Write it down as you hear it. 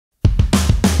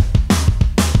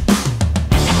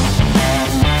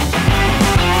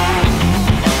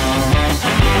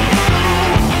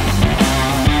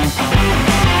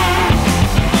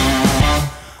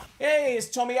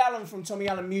Malone from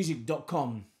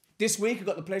TommyAllenMusic.com. This week I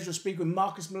got the pleasure of speaking with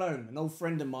Marcus Malone, an old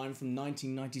friend of mine from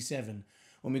 1997,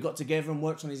 when we got together and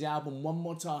worked on his album One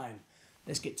More Time.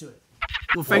 Let's get to it.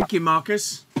 Well, thank you,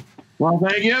 Marcus. Well,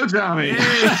 thank you, Tommy.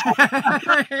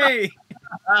 Hey.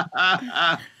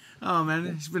 Oh man,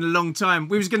 it's been a long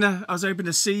time. I was hoping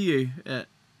to see you at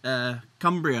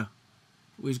Cumbria.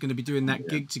 We was gonna be doing that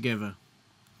gig together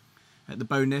at the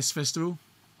Bowness Festival.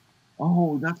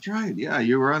 Oh, that's right. Yeah,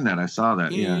 you were on that. I saw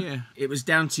that. Yeah. It was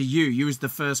down to you. You was the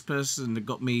first person that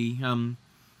got me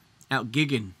out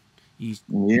gigging.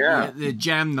 The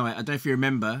jam night. I don't know if you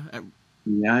remember.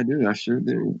 Yeah, I do. I sure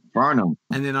do. Farnham.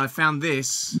 And then I found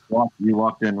this. You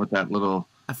walked in with that little...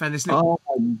 I found this little...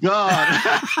 Oh, my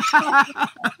God.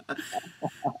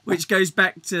 Which goes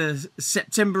back to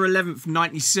September 11th,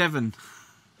 97.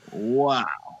 Wow.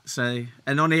 So,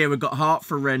 and on here we've got Heart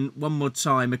for Rent, One More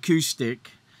Time, Acoustic,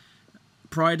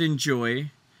 Pride and Joy,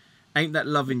 Ain't That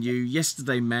Loving You,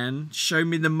 Yesterday Man, Show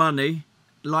Me the Money,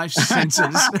 Life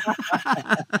Sentence.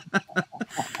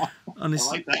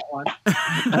 Honestly. I like that one.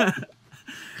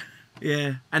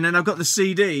 Yeah, and then I've got the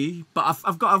CD, but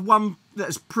I've got one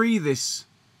that's pre this,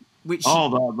 which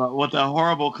with the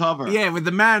horrible cover. Yeah, with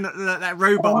the man, that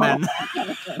robot man.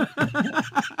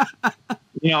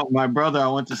 You know, my brother, I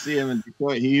went to see him in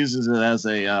Detroit. He uses it as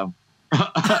a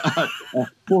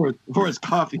for his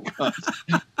coffee cups.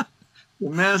 The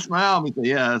man smiled. He said,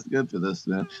 "Yeah, that's good for this,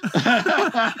 man."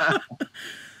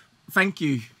 Thank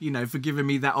you, for giving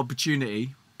me that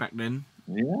opportunity back then.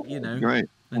 Yeah, great.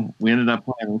 And we ended up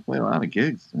playing. We played a lot of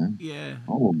gigs, man. Yeah,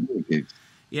 all the gigs.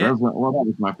 Yeah, that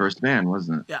was my first band,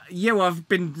 wasn't it? Yeah. Well, I've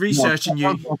been researching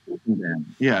you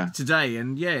today,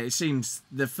 and it seems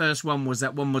the first one was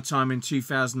that One More Time in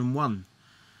 2001.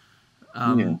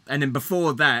 And then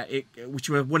before that, which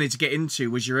we wanted to get into,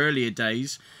 was your earlier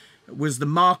days, was the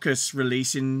Marcus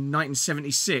release in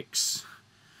 1976.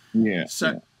 Yeah.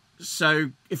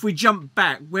 So if we jump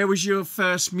back, where was your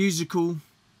first musical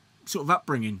sort of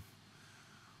upbringing?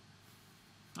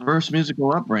 First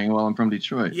musical upbringing? Well, I'm from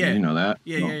Detroit. Yeah. You know that.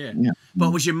 Yeah.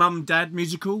 But was your mum, dad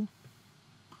musical?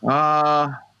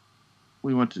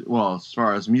 We went to, as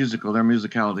far as musical, their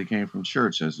musicality came from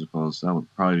church, I suppose. That would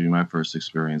probably be my first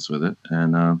experience with it.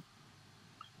 And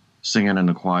singing in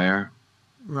the choir.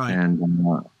 Right.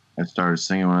 And I started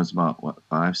singing when I was about,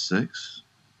 5, 6?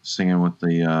 Singing with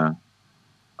the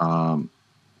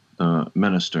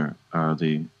minister,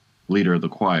 the leader of the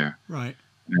choir. Right.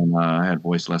 And I had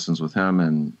voice lessons with him,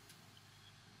 and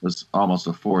it was almost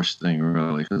a forced thing,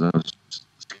 really, because I was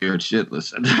scared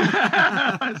shitless.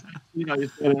 You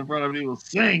stand in front of people,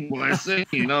 sing, boy, sing.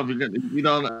 Because you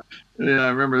don't. I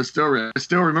remember the story. I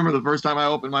still remember the first time I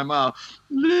opened my mouth.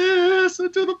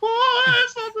 Listen to the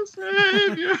voice of the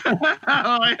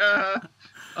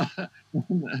Savior.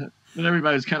 And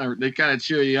everybody's kind of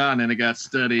cheer you on, and it got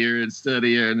steadier and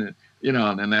steadier, and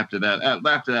and then after that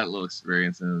little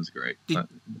experience, and it was great.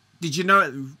 Did you know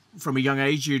it from a young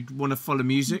age you'd want to follow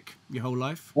music your whole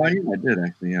life? Well, yeah, I did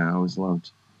actually. Yeah, I always loved.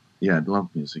 Yeah, I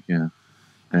loved music. Yeah,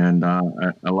 and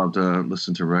I loved to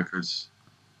listen to records.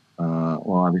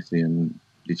 Obviously in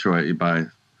Detroit, we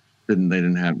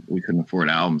couldn't afford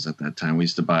albums at that time. We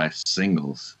used to buy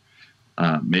singles.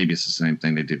 Maybe it's the same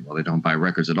thing they do. Well, they don't buy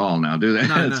records at all now, do they?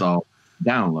 No, It's all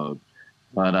download.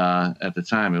 But at the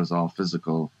time, it was all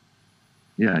physical.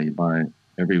 Yeah, you buy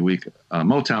every week.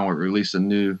 Motown would release a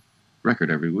new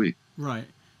record every week. Right.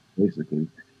 Basically,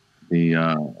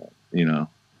 the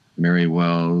Mary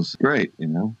Wells, great,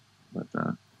 But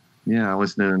I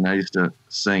always knew, and I used to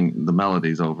sing the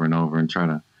melodies over and over and try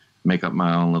to make up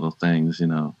my own little things,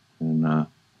 And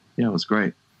it was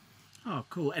great. Oh,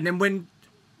 cool. And then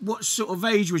what sort of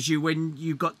age was you when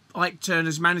you got Ike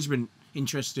Turner's management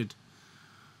interested?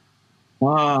 We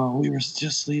were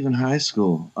just leaving high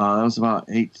school. That was about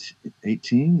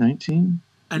 18, 19.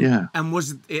 And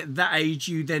was it at that age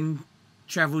you then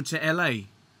travelled to LA?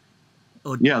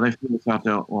 Yeah, they flew us out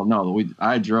to. Well, no,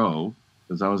 I drove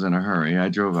because I was in a hurry. I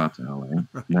drove out to LA.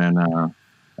 Right. And I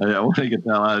want to get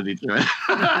the hell out of Detroit.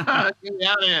 Get me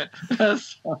out of here.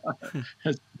 That's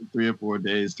 3 or 4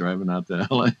 days driving out to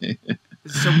LA.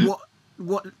 So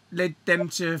what led them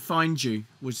to find you?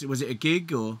 Was it a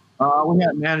gig or? We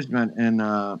had management in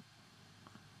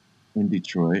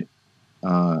Detroit.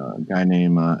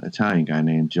 Italian guy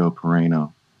named Joe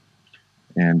Pereno,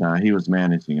 and he was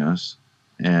managing us.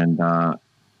 And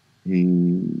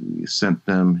he sent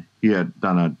them. He had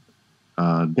done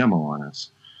a demo on us,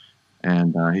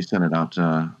 and he sent it out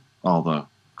to all the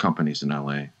companies in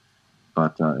LA.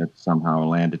 But it somehow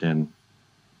landed in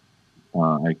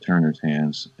Ike Turner's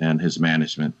hands and his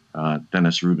management,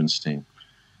 Dennis Rubenstein.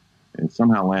 it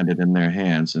somehow landed in their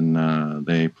hands, and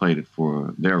they played it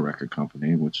for their record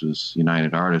company, which was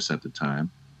United Artists at the time.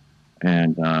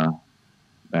 And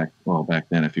back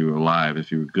then, if you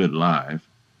were good live,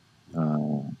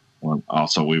 well,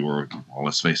 also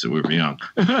let's face it, we were young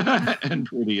and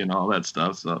pretty and all that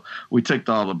stuff. So we ticked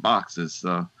all the boxes.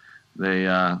 So they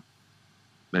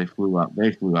flew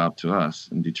out to us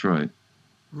in Detroit.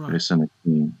 Right. They sent a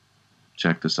team,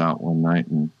 checked us out one night,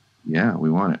 and yeah, we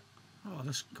won it. Oh,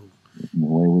 that's cool. And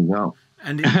away we go.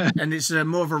 And it's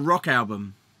more of a rock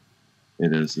album.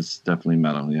 It is. It's definitely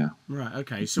metal. Yeah. Right.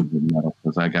 Okay. So metal,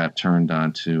 because I got turned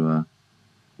on to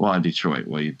in Detroit,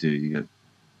 what you get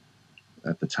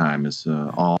at the time is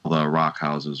all the rock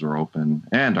houses were open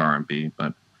and R&B,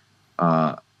 but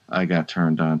I got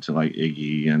turned on to like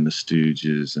Iggy and the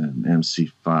Stooges and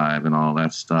MC5 and all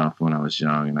that stuff when I was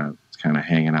young, and I was kind of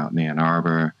hanging out in Ann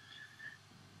Arbor.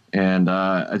 And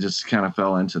I just kind of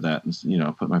fell into that and,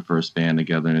 put my first band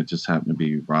together, and it just happened to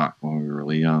be rock when we were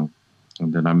really young.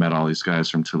 And then I met all these guys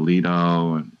from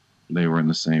Toledo, and they were in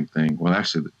the same thing. Well,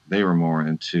 actually, they were more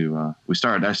into, I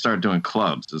started doing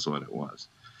clubs is what it was.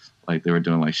 Like they were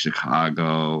doing like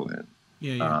Chicago and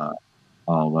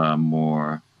all the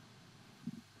more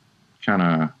kind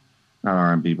of not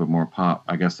R&B, but more pop.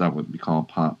 I guess that would be called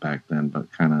pop back then,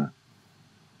 but kind of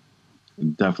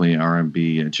definitely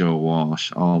R&B. Joe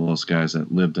Walsh, all those guys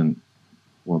that lived in,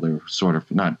 well, they were sort of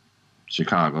not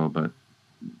Chicago, but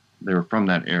they were from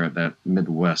that era, that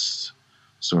Midwest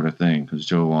sort of thing. Because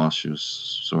Joe Walsh was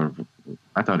sort of,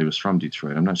 I thought he was from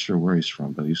Detroit. I'm not sure where he's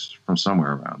from, but he's from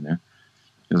somewhere around there.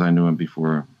 Because I knew him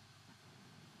before.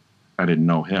 I didn't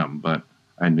know him, but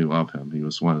I knew of him. He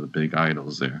was one of the big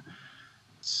idols there.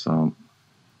 So,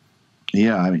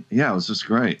 it was just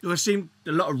great. Well, it seemed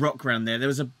a lot of rock around there. There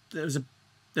was a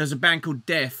band called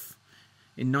Death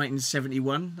in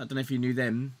 1971. I don't know if you knew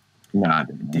them. No, I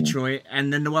didn't. Detroit,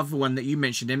 and then the other one that you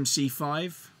mentioned,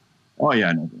 MC5. Oh yeah,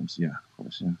 I know them. Yeah, of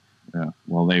course. Yeah.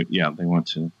 Well, they went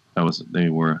to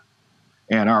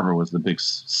Ann Arbor was the big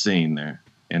scene there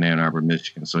in Ann Arbor,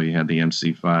 Michigan. So you had the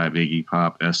MC5, Iggy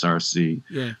Pop, SRC,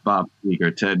 Bob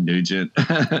Seger, Ted Nugent,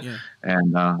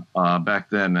 and back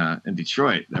then in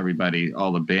Detroit,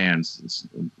 all the bands, it's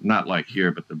not like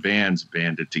here, but the bands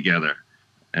banded together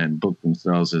and booked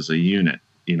themselves as a unit.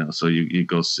 So you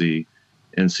go see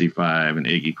NC5 and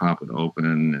Iggy Pop would open,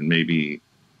 and maybe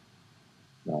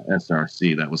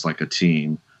SRC. That was like a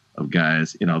team of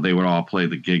guys. They would all play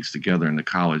the gigs together in the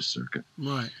college circuit.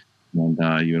 Right. And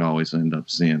you would always end up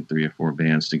seeing 3 or 4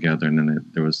 bands together. And then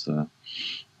there was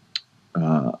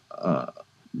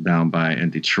down by in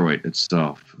Detroit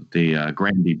itself, the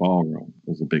Granby Ballroom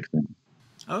was a big thing.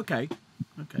 Okay.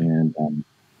 And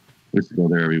we used to go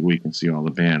there every week and see all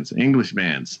the bands, English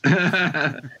bands.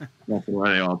 That's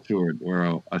where they all toured.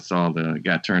 Where I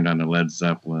got turned on to Led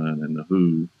Zeppelin and the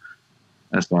Who.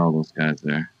 I saw all those guys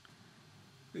there.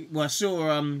 Well, I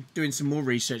saw doing some more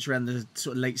research around the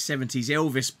sort of late 70s.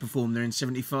 Elvis performed there in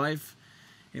 75.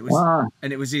 It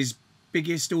was his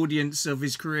biggest audience of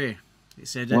his career. It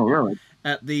said really?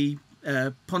 At the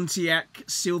Pontiac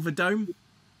Silver Dome.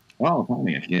 Oh,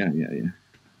 Pontiac, yeah.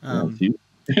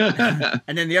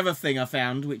 And then the other thing I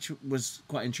found, which was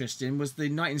quite interesting, was the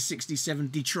 1967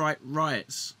 Detroit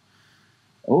riots.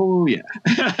 Oh yeah.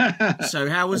 So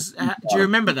do you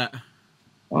remember that?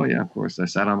 Oh yeah, of course. I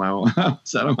sat on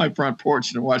my front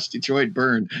porch and watched Detroit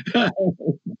burn.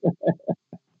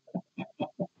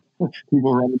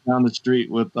 People running down the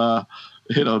street with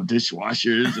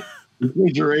dishwashers,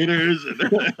 refrigerators,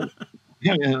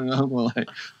 and I'm like,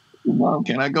 Mom,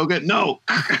 can I go get no?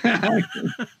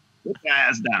 Put your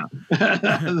ass down.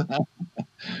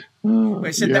 Well,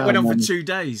 it said that went on for 2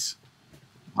 days.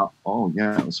 Oh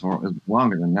yeah, it was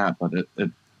longer than that, but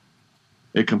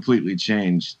it completely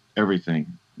changed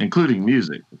everything, including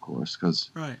music, of course, because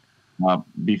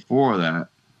before that,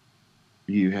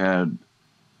 you had,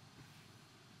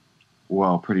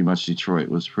 pretty much Detroit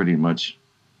was pretty much,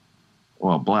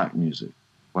 black music.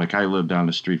 Like I lived down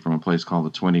the street from a place called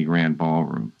the 20 Grand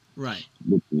Ballroom. Right.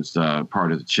 Which was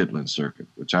part of the Chitlin circuit,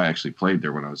 which I actually played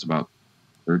there when I was about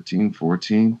 13,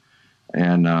 14.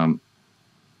 And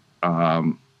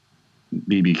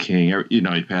B.B. King,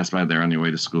 you passed by there on your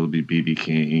way to school, it'd be B.B.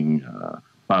 King,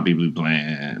 Bobby Blue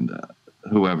Bland,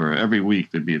 whoever. Every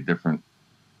week there'd be a different,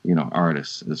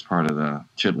 artist as part of the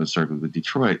Chitlin circuit. With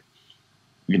Detroit,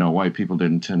 white people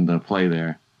didn't tend to play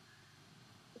there.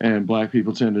 And black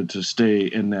people tended to stay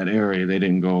in that area. They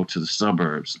didn't go to the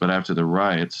suburbs. But after the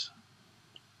riots,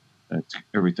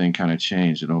 everything kind of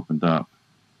changed and opened up.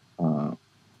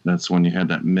 That's when you had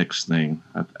that mix thing.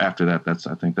 After that, I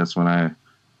think that's when I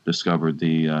discovered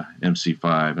the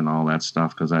MC5 and all that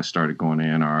stuff because I started going to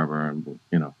Ann Arbor and,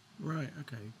 you know. Right,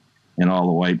 okay. And all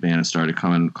the white bands started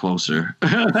coming closer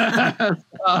because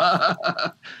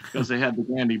they had the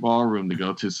Grandy Ballroom to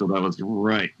go to. So that was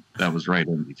right. That was right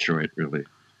in Detroit, really.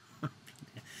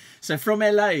 So from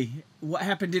LA, what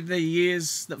happened in the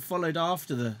years that followed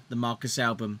after the Marcus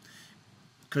album?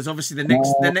 Because obviously the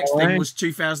next thing was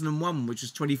 2001, which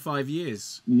was 25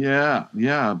 years. Yeah.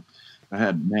 I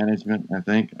had management. I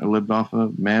think I lived off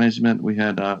of management. We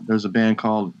had there's a band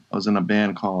called I was in a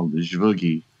band called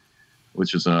Zvoogie,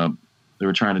 which was they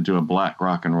were trying to do a black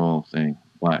rock thing,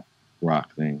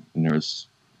 and there was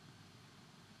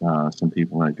some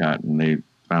people that got, and they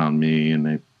found me, and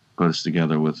they put us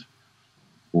together with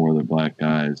 4 other black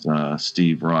guys.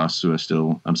 Steve Ross, who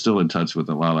I'm still in touch with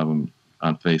a lot of them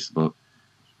on Facebook,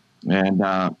 and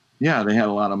they had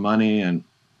a lot of money, and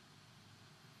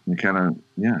they kind of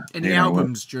Any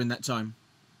albums during that time?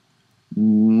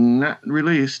 Not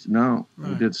released, no. Right.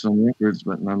 We did some records,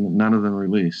 but none of them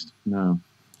released, no.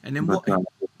 And then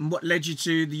what led you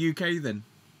to the UK then?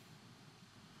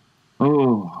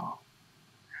 Oh,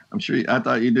 I'm sure. I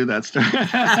thought you knew that story.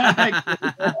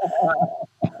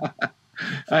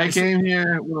 I came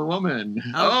here with a woman.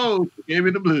 Oh, she gave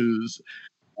me the blues.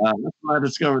 That's when I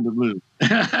discovered the blues.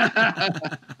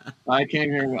 I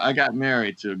came here. I got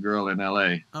married to a girl in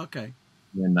LA. Okay.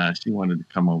 And she wanted to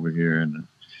come over here, and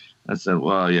I said,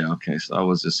 "Well, yeah, okay." So I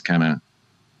was just kind of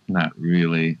not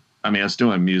really. I mean, I was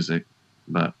doing music,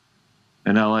 but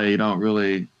in LA, you don't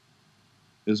really.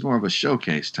 It's more of a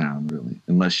showcase town, really,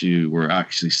 unless you were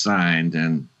actually signed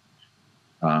and,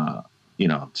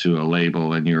 to a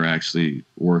label, and you're actually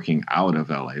working out of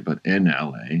LA. But in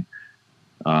LA,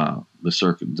 the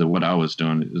circuit, what I was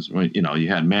doing is, you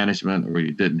had management, or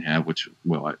you didn't have. Which,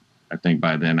 well, I think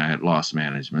by then I had lost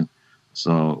management.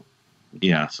 So,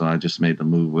 so I just made the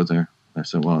move with her. I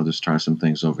said, well, I'll just try some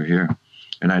things over here.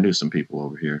 And I knew some people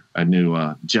over here. I knew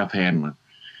Jeff Hanlon.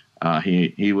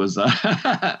 He was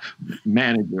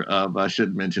manager of, I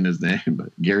shouldn't mention his name, but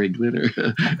Gary Glitter.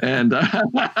 And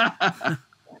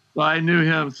so I knew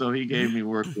him, so he gave me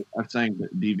work. I sang the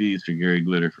DVs for Gary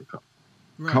Glitter for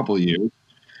a couple years.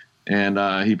 And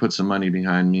he put some money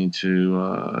behind me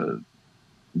to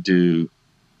do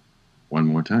One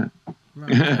More Time.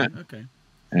 Right, okay.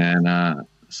 And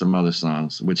some other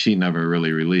songs, which he never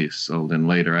really released. So then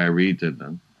later I redid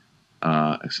them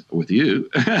with you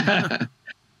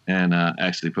and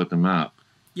actually put them out.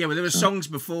 Yeah, well, there were songs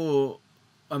before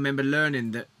I remember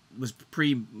learning that was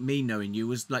pre me knowing you,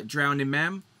 was like Drowning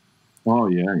Man. Oh,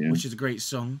 yeah. Which is a great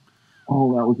song.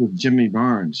 Oh, that was with Jimmy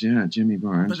Barnes. Yeah, Jimmy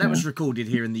Barnes. But that was recorded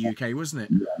here in the UK, wasn't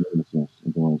it? Yeah, it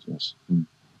was, yes.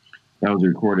 That was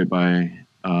recorded by...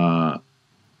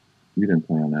 we didn't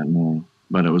play on that, no.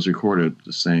 But it was recorded at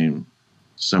the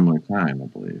similar time, I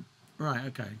believe. Right,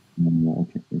 okay. I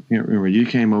can't remember. You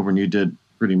came over and you did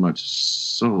pretty much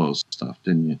solo stuff,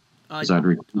 didn't you? Because I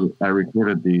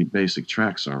recorded the basic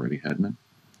tracks already, hadn't it?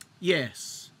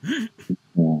 Yes. Yeah,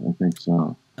 I think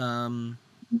so.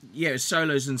 Yeah,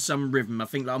 solos and some rhythm. I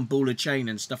think like on Ball of Chain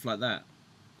and stuff like that.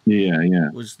 Yeah.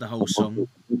 Was the whole song.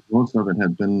 Most of it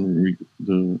had been,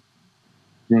 the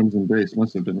drums and bass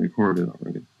must have been recorded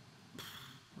already.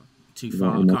 Too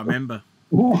far, I can't remember.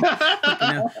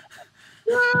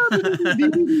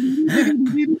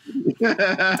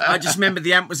 I just remember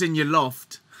the amp was in your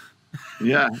loft.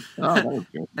 Yeah. Oh, that was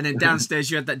good. And then downstairs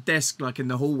you had that desk like in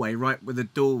the hallway right where the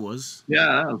door was. Yeah,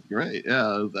 that was great.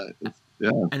 Yeah.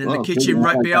 And then the kitchen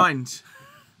right behind.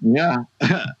 Yeah.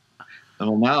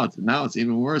 Well, now it's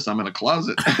even worse. I'm in a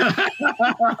closet.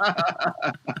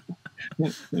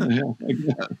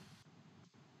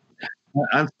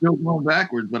 I'm still going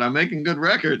backwards, but I'm making good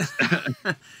records.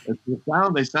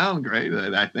 They sound great.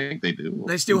 I think they do.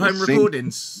 They still home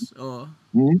recordings, or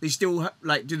they still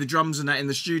like do the drums and that in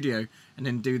the studio, and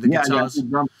then do the guitars. Yeah,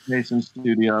 drum bass in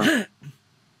studio.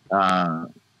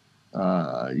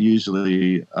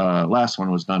 Usually, last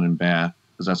one was done in Bath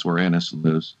because that's where Ennis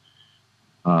lives.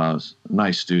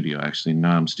 Nice studio, actually,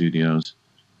 Nam Studios,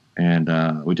 and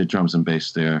we did drums and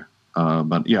bass there.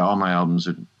 But yeah, all my albums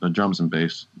are the drums and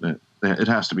bass. It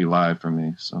has to be live for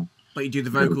me. So. But you do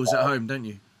the vocals at home, don't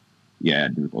you? Yeah, I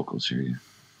do the vocals here.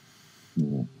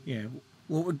 Yeah.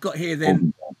 What we've got here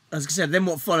then, as I said, then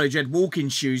what followed? You had Walking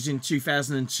Shoes in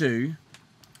 2002,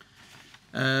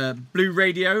 Blue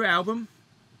Radio album,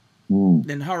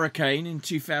 then Hurricane in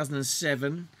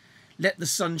 2007, Let the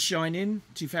Sun Shine In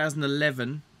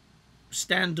 2011,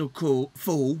 Stand or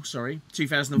Fall,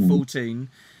 2014,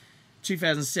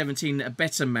 2017, A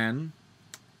Better Man,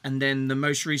 and then the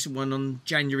most recent one on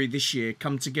January this year,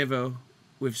 Come Together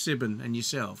with Sibben and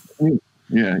yourself.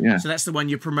 Yeah. So that's the one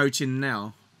you're promoting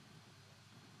now.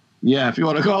 Yeah, if you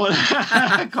want to call it.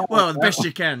 Well, the best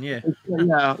you can, yeah.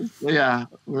 Yeah.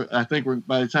 I think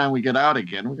by the time we get out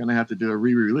again, we're going to have to do a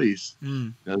re-release.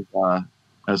 Because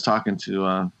I was talking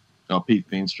to Pete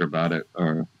Feenstra about it,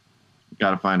 or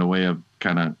got to find a way of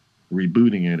kind of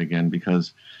rebooting it again,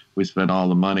 because we spent all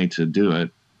the money to do it,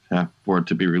 for it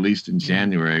to be released in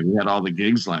January. We had all the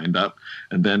gigs lined up,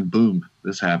 and then boom,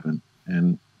 this happened.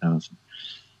 And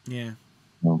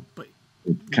but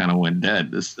it kind of went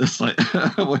dead. It's like,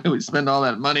 what do we spend all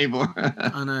that money for?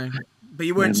 I know. But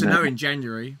you weren't to know in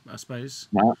January, I suppose.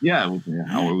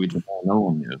 How were we to know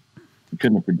them yet? We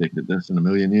couldn't have predicted this in a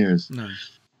million years. No.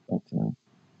 But,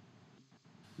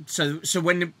 so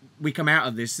when we come out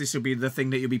of this will be the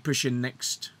thing that you'll be pushing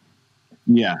next.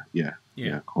 Yeah,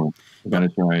 of course. We got to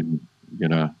try and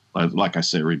get like I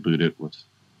said, reboot it with,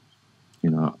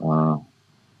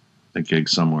 a gig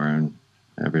somewhere, and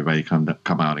everybody come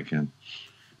out again.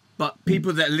 But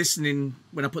people that are listening,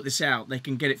 when I put this out, they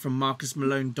can get it from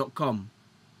marcusmalone.com.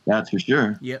 That's for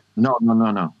sure. Yep. No.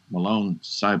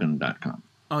 MaloneSybin.com.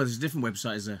 Oh, there's a different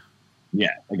website, is there?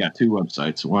 Yeah, I got two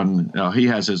websites. One, he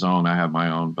has his own, I have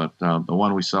my own, but the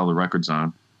one we sell the records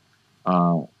on,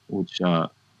 which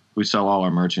we sell all our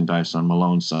merchandise on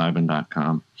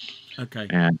MaloneSybin.com. Okay.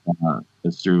 And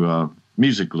it's through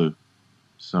Music Glue,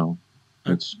 so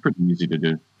it's pretty easy to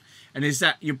do. And is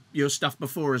that your stuff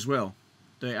before as well?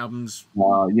 The albums?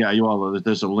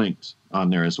 There's a link on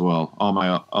there as well. All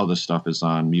my other stuff is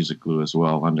on Music Glue as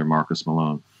well, under Marcus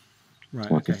Malone. Right,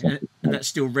 so okay. And that's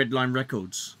still Redline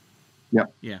Records?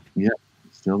 Yep. Yeah. Yeah,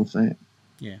 still the same.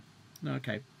 Yeah.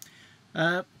 Okay.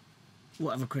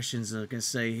 What other questions are I going to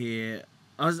say here?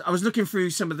 I was looking through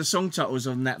some of the song titles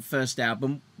on that first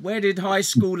album. Where did High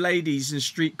School Ladies and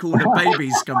Street Corner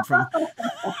Babies come from?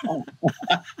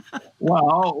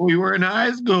 Well, we were in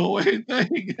high school. What do you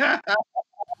think? Do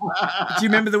you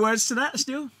remember the words to that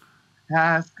still?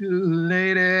 High school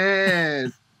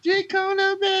ladies, street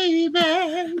corner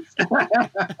babies.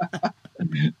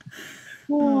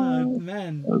 Oh,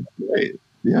 man. That's great.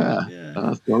 Yeah.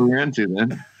 That's what we're into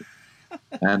then.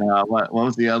 And what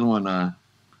was the other one?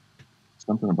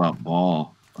 Something about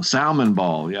ball. A salmon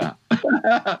ball, yeah.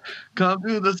 Come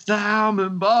to the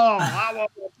salmon ball. I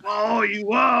want to ball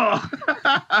you up.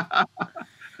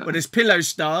 Well, there's Pillow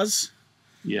Stars.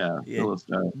 Yeah. Pillow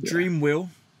Stars. Dream Wheel.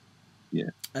 Yeah.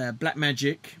 Black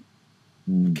Magic.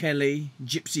 Kelly.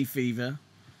 Gypsy Fever.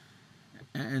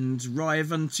 And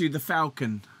Rive Unto the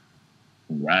Falcon.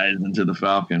 Rise into the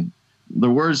Falcon. The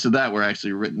words to that were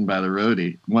actually written by the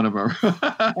roadie. One of our.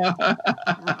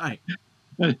 Right.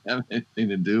 I didn't have anything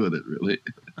to do with it, really.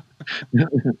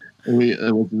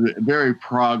 It was very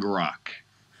prog rock.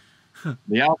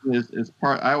 The album is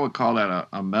part. I would call that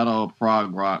a metal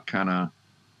prog rock kind of.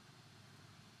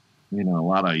 A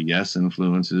lot of Yes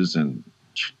influences and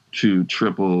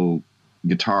triple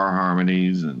guitar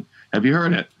harmonies. And have you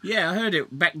heard it? Yeah, I heard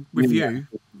it back with you.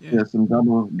 Yeah, some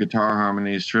double guitar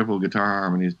harmonies, triple guitar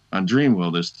harmonies. On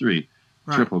Dreamwheel, there's 3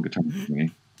 triple guitar harmonies.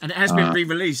 And it has been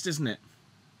re-released, isn't it?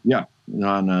 Yeah,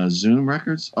 on Zoom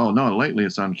Records. Oh no, lately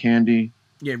it's on Candy.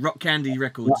 Yeah, Rock Candy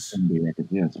Records. Yeah,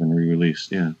 it's been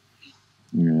re-released. Yeah,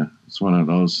 it's one of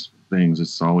those things.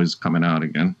 It's always coming out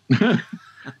again.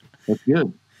 That's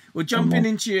good. Well, jumping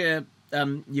into your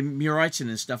writing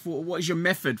and stuff. What is your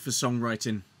method for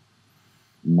songwriting?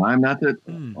 My method?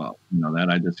 Well, that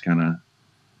I just kind of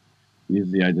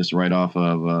usually I just write off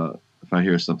of if I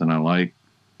hear something I like.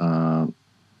 I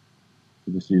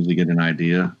just usually get an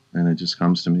idea, and it just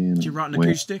comes to me. Do you write an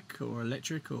acoustic or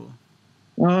electric or?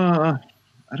 I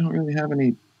don't really have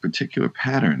any particular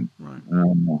pattern. Right.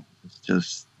 It's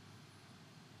just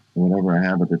whatever I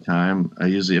have at the time. I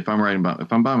usually, if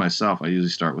I'm by myself, I usually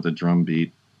start with a drum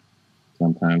beat.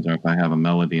 Sometimes, or if I have a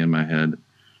melody in my head,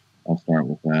 I'll start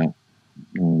with that.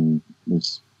 And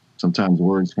sometimes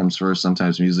words comes first,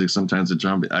 sometimes music, sometimes a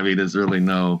drum beat. I mean, there's really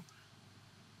no,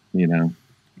 It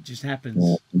just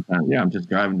happens. I'm just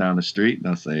driving down the street and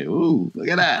I'll say, "Ooh, look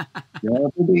at that!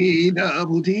 Double D,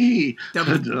 double T,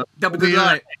 double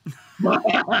delight."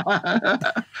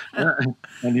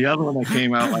 And the other one that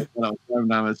came out like when I was driving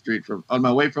down the street on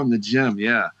my way from the gym,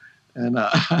 and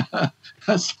I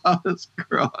saw this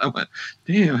girl. I went,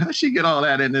 "Damn, how'd she get all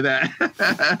that into that?"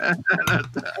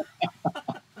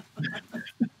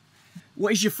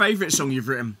 What is your favorite song you've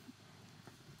written?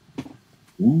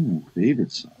 Ooh,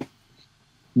 favorite song.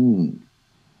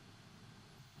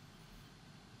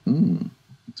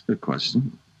 That's a good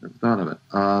question. Never thought of it.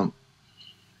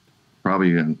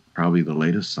 Probably the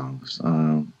latest songs.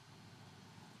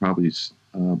 Probably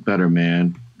Better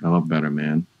Man. I love Better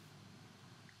Man.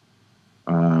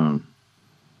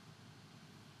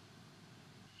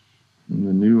 And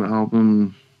the new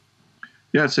album,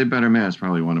 yeah, I'd say Better Man is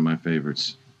probably one of my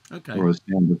favorites. Okay. Or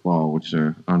Stand or Fall, which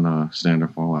are on the Stand or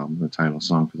Fall album, the title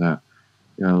song for that.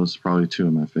 Yeah, those are probably two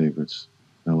of my favorites.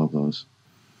 I love those.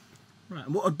 Right.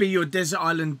 And what would be your Desert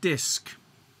Island disc?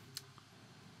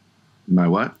 My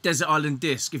what? Desert Island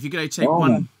disc. If you're going to take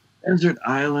one. Desert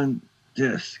Island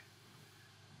disc.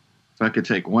 If I could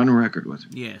take one record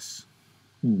with me. Yes.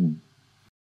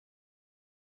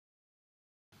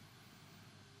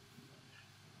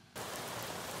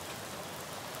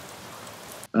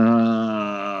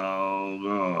 Oh,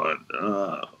 God.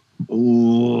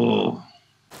 Oh.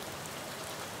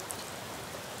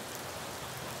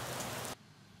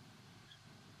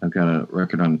 I've got a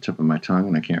record on the tip of my tongue,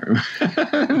 and I can't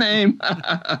remember the name.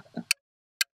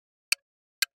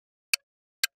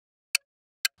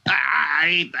 I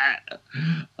hate that.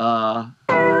 God.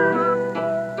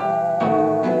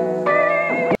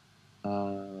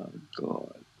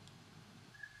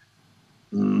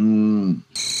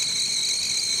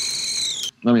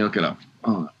 Let me look it up.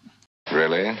 Oh.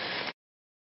 Really?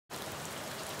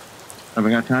 Have I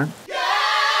got time? Yes!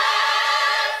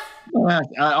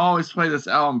 I always play this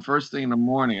album first thing in the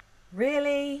morning.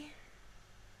 Really?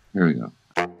 Here we go.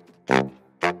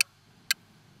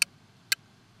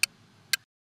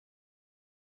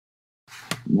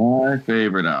 My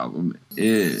favorite album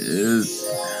is,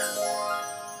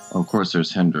 of course,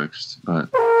 there's Hendrix, but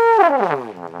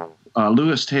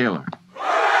Lewis Taylor.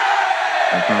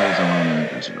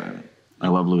 I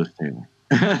love Lewis Taylor.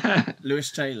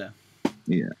 Lewis Taylor.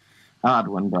 Yeah. Odd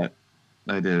one, but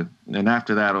I do. And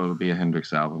after that, it would be a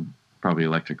Hendrix album. Probably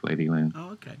Electric Ladyland.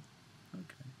 Oh, okay.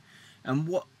 Okay. And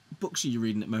what books are you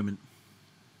reading at the moment?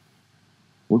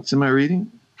 Books am I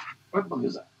reading? What book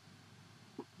is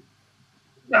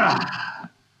that?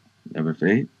 Never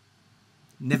Fade.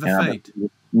 Never Fade.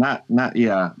 Not.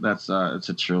 Yeah, that's it's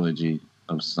a trilogy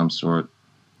of some sort.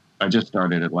 I just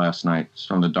started it last night. It's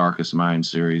from the Darkest Mind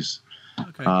series.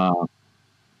 Okay.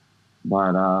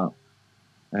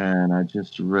 And I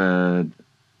just read.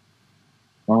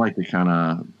 I like the kind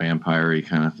of vampire-y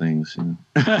kind of things. You know?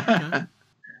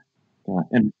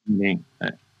 Okay.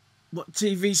 What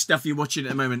TV stuff are you watching at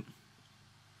the moment?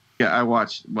 Yeah, I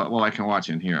watch. Well, I can watch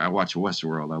in here. I watch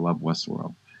Westworld. I love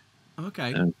Westworld.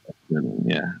 Okay.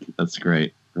 Yeah, that's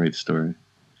great. Great story.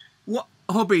 What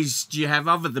hobbies do you have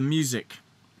other than music?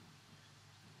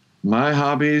 My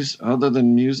hobbies, other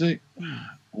than music, I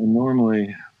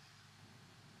normally.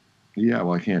 Yeah,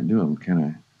 well, I can't do them, can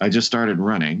I? I just started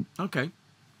running. Okay.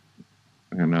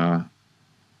 And I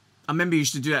remember you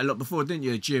used to do that a lot before, didn't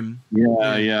you? Gym.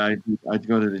 Yeah. I'd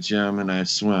go to the gym and I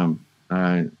swim.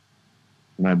 My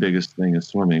biggest thing is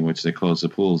swimming, which they closed the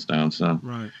pools down, so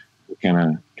right. It kind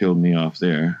of killed me off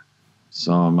there.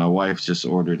 So my wife just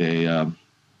ordered a.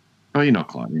 Oh, you know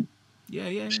Claudia.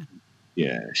 Yeah.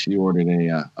 Yeah, she ordered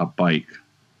a bike,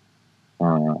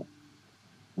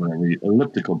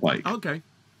 elliptical bike. Okay.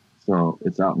 So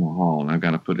it's out in the hall, and I've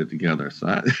got to put it together.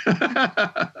 So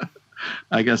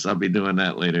I guess I'll be doing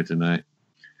that later tonight.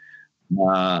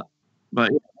 But yeah,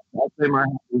 I'd say my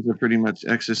hobbies are pretty much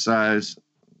exercise.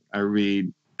 I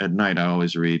read at night. I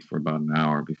always read for about an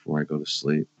hour before I go to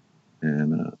sleep.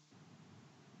 And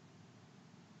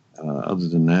other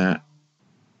than that,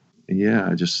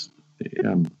 yeah,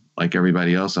 I'm like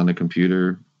everybody else on the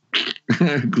computer,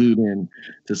 glued in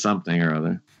to something or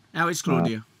other. How is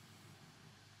Claudia?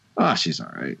 She's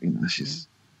all right. You know,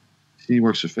 she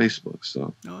works for Facebook,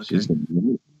 so okay.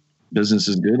 Business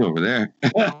is good over there.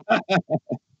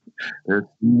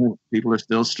 People are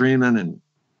still streaming and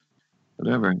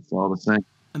whatever. It's all the same.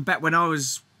 And back when I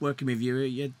was working with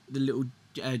you had the little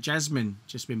Jasmine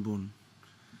just been born.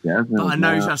 Jasmine, but I know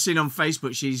I've seen on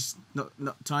Facebook she's not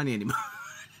tiny anymore.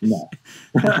 No.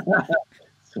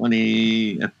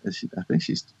 20. I think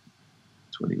she's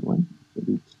 21.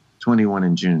 21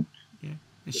 in June. Yeah.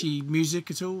 Is she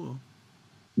music at all? Or?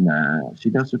 Nah,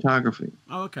 she does photography.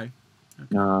 Oh, okay.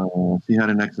 She had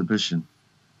an exhibition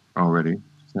already.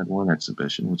 She had one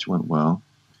exhibition, which went well.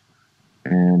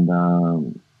 And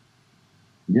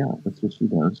yeah, that's what she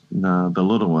does. And, the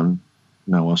little one,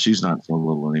 she's not so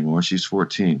little anymore. She's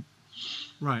 14.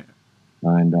 Right.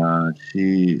 And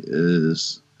she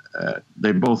is.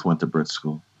 They both went to Brit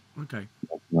school. Okay.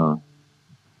 Lola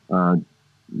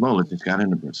just got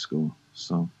into Brit school,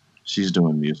 so she's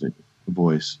doing music,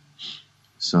 voice.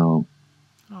 So.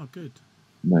 Oh, good.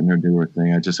 Letting her do her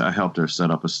thing. I helped her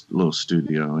set up a little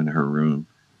studio in her room.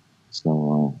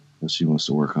 So she wants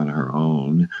to work on her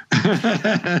own.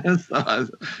 So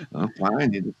I'm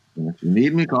fine. If you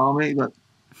need me, call me. But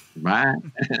bye.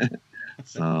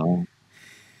 So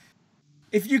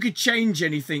If you could change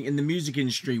anything in the music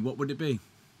industry, what would it be?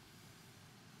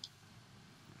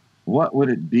 What would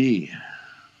it be?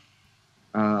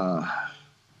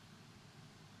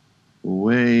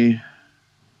 Way.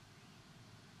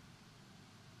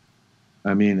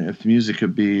 I mean, if music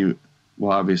could be,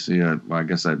 well, obviously, well, I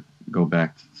guess I'd go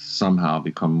back to somehow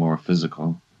become more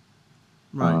physical.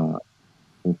 Right.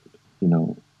 You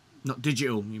know. Not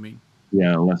digital, you mean?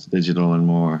 Yeah, less digital and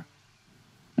more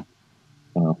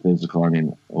physical. I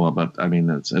mean, well, but I mean,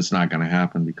 it's not going to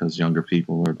happen because younger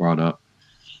people are brought up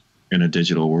in a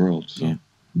digital world. So yeah.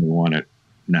 They want it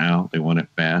now. They want it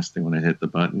fast. They want to hit the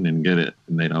button and get it,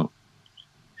 and they don't.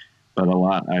 But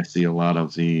I see a lot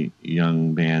of the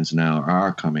young bands now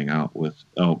are coming out with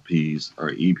LPs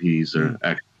or EPs or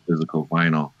actual physical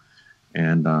vinyl,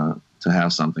 and to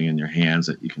have something in your hands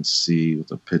that you can see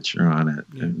with a picture on it.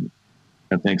 Yeah. And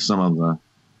I think some of the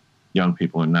young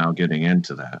people are now getting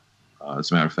into that.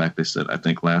 As a matter of fact, they said, I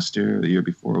think last year, the year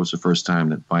before, was the first time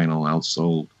that vinyl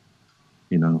outsold,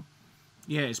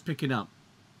 Yeah, it's picking up.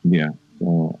 Yeah.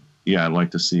 So, yeah, I'd like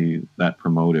to see that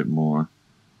promoted more.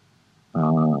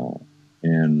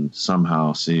 And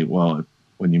somehow see, well,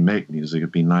 when you make music,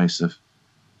 it'd be nice if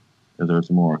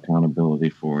there's more accountability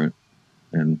for it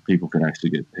and people could actually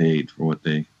get paid for what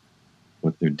they're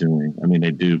doing. I mean,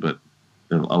 they do, but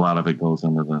a lot of it goes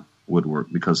under the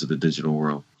woodwork because of the digital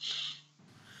world.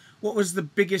 What was the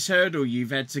biggest hurdle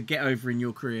you've had to get over in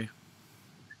your career?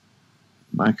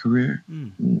 My career?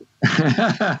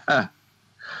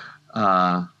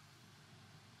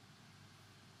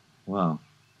 Well,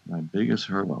 my biggest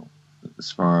hurdle,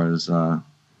 as far as, well,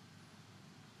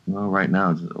 right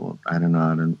now, I don't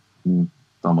know.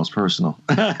 It's almost personal.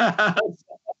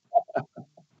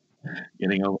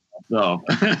 Getting over myself.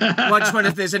 Well, I just wonder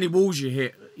if there's any walls you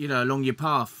hit, along your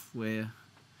path where...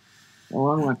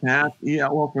 Along my path? Yeah,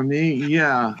 well, for me,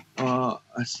 yeah.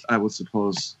 I would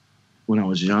suppose when I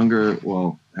was younger,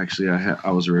 well, actually,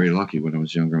 I was very lucky when I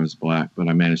was younger. I was black, but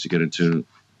I managed to get into,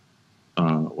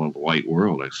 the white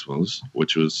world, I suppose,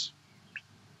 which was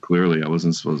clearly I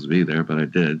wasn't supposed to be there, but I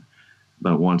did.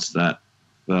 But once that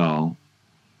I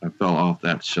fell off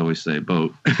that, shall we say,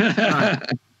 boat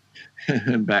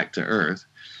and back to earth.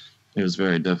 It was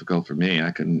very difficult for me.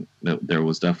 There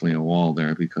was definitely a wall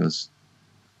there because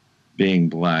being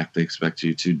black, they expect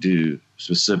you to do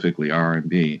specifically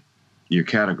R&B. You're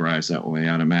categorized that way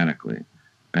automatically.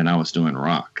 And I was doing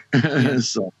rock.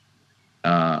 So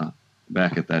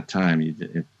back at that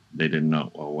time, they didn't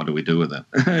know, well, what do we do with it?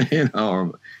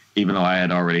 Or even though I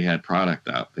had already had product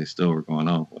out, they still were going,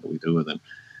 oh, what do we do with it?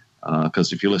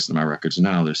 Because if you listen to my records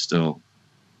now, there's still,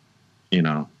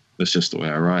 that's just the way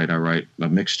I write. I write a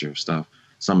mixture of stuff.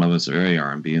 Some of it's very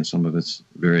R&B and some of it's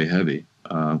very heavy.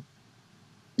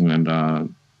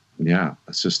 Yeah,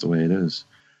 that's just the way it is.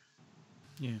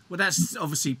 Yeah. Well, that's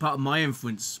obviously part of my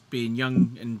influence, being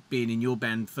young and being in your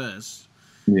band first.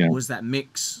 Yeah. Was that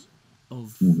mix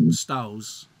of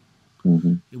styles.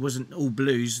 Mm-hmm. It wasn't all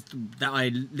blues that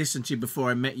I listened to before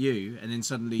I met you, and then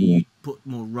suddenly you put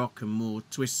more rock and more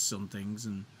twists on things.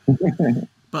 And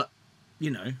but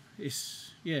I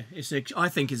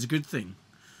think it's a good thing.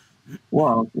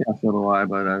 Well, yeah, so do I.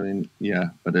 But I mean, yeah,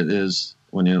 but it is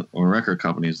when record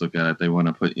companies look at it, they want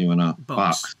to put you in a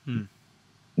box.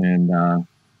 And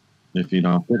if you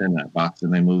don't fit in that box, then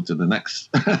they move to the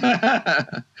next.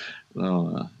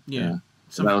 So yeah.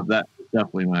 So that was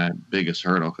definitely my biggest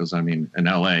hurdle because I mean, in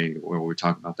LA, where we were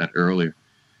talking about that earlier,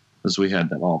 because we had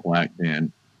that all black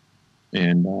band,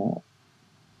 and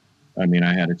I mean,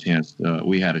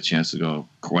 we had a chance to go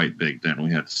quite big then.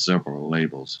 We had several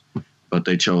labels, but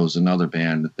they chose another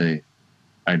band that they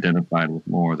identified with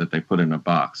more, that they put in a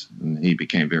box, and he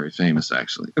became very famous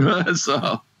actually.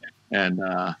 So, and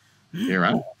here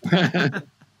I am.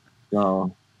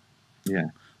 So,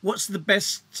 yeah. What's the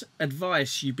best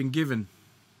advice you've been given?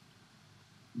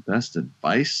 Best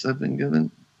advice I've been given?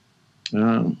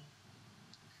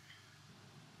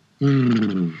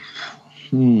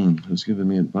 Who's giving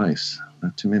me advice?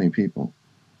 Not too many people.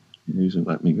 They usually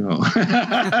let me go.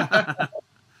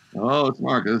 Oh, it's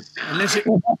Marcus.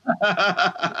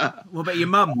 What about your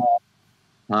mum?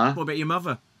 Huh? What about your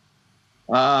mother?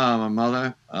 My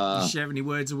mother. Does she have any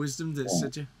words of wisdom that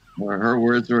said you? Her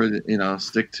words were,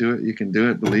 stick to it. You can do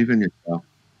it. Believe in yourself.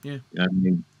 Yeah. I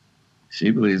mean,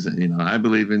 she believes that, I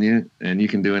believe in you, and you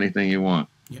can do anything you want.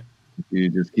 Yeah. You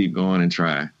just keep going and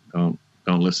try. Don't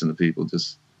listen to people.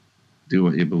 Just do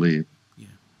what you believe. Yeah.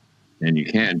 And you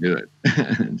can do it.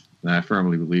 And I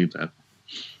firmly believe that.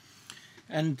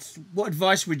 And what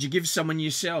advice would you give someone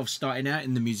yourself starting out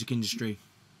in the music industry?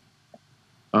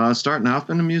 Starting out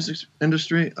in the music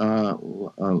industry,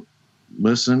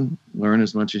 listen, learn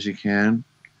as much as you can.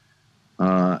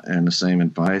 And the same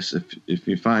advice, if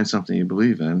you find something you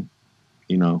believe in,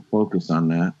 focus on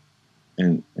that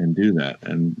and do that,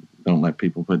 and don't let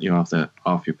people put you off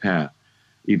your path,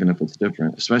 even if it's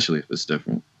different, especially if it's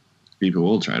different. People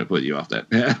will try to put you off that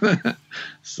path.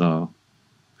 So,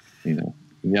 you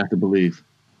have to believe.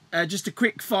 Just a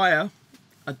quick fire.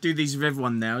 I do these with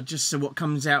everyone now, just so what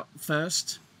comes out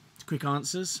first. Quick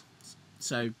answers.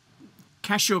 So,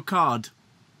 cash or card?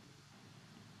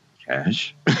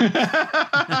 Cash.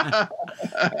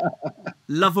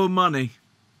 Love or money?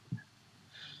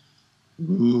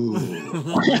 Ooh.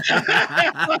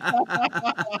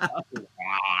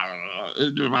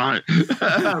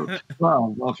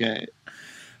 Well, okay.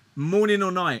 Morning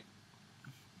or night?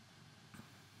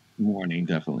 Morning,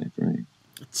 definitely for me.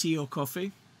 Tea or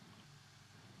coffee?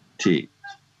 Tea.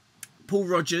 Paul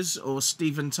Rodgers or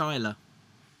Steven Tyler?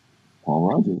 Paul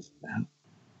Rodgers.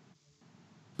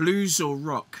 Blues or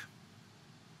rock?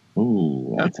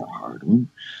 Oh, that's a hard one.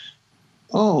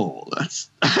 Oh, that's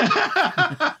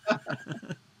that's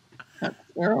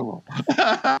terrible.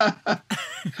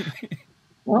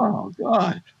 Oh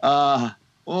God.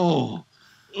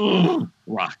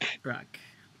 Rock. Rock.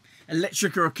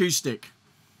 Electric or acoustic?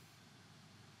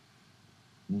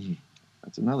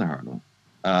 That's another hard one.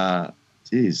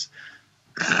 Geez.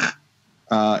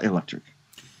 Electric.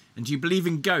 And do you believe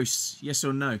in ghosts? Yes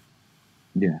or no?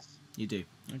 Yes. You do.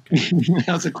 Okay.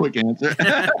 That's a quick answer.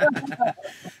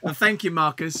 Well, thank you,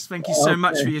 Marcus. Thank you so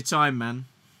much for your time, man.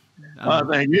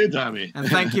 Thank you, Tommy. And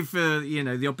thank you for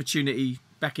the opportunity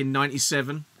back in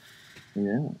 '97.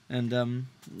 Yeah. And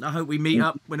I hope we meet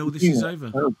up when all this is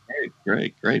over. Oh, great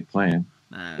playing.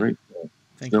 Great player.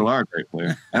 Still are a great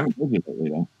player. I haven't played it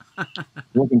lately though.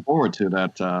 Looking forward to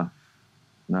that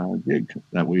gig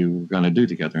that we were going to do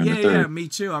together in the third. Yeah, me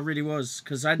too. I really was,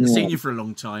 because I hadn't seen you for a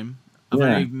long time. I've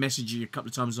only messaged you a couple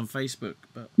of times on Facebook,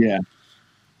 but it'd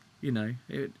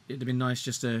have been nice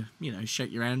just to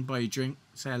shake your hand, buy you a drink,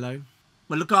 say hello.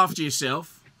 Well, look after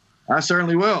yourself. I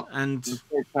certainly will. And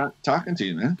talking to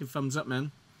you, man. Good thumbs up,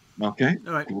 man. Okay.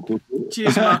 All right. Cool.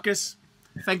 Cheers, Marcus.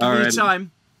 Thank you for your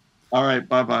time. All right.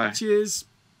 Bye-bye. Cheers.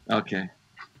 Okay.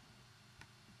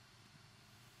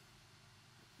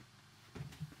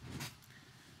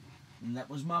 And that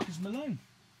was Marcus Malone.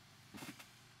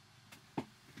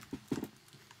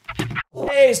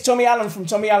 Hey, it's Tommy Allen from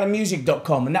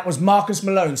TommyAllenMusic.com, and that was Marcus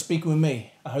Malone speaking with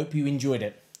me. I hope you enjoyed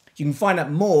it. You can find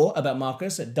out more about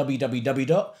Marcus at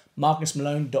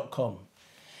www.marcusmalone.com.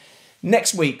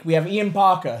 Next week, we have Ian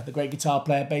Parker, the great guitar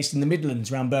player based in the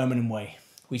Midlands around Birmingham Way.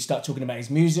 We start talking about his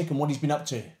music and what he's been up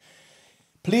to.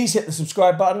 Please hit the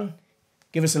subscribe button,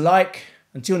 give us a like.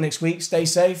 Until next week, stay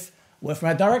safe. Word from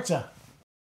our director.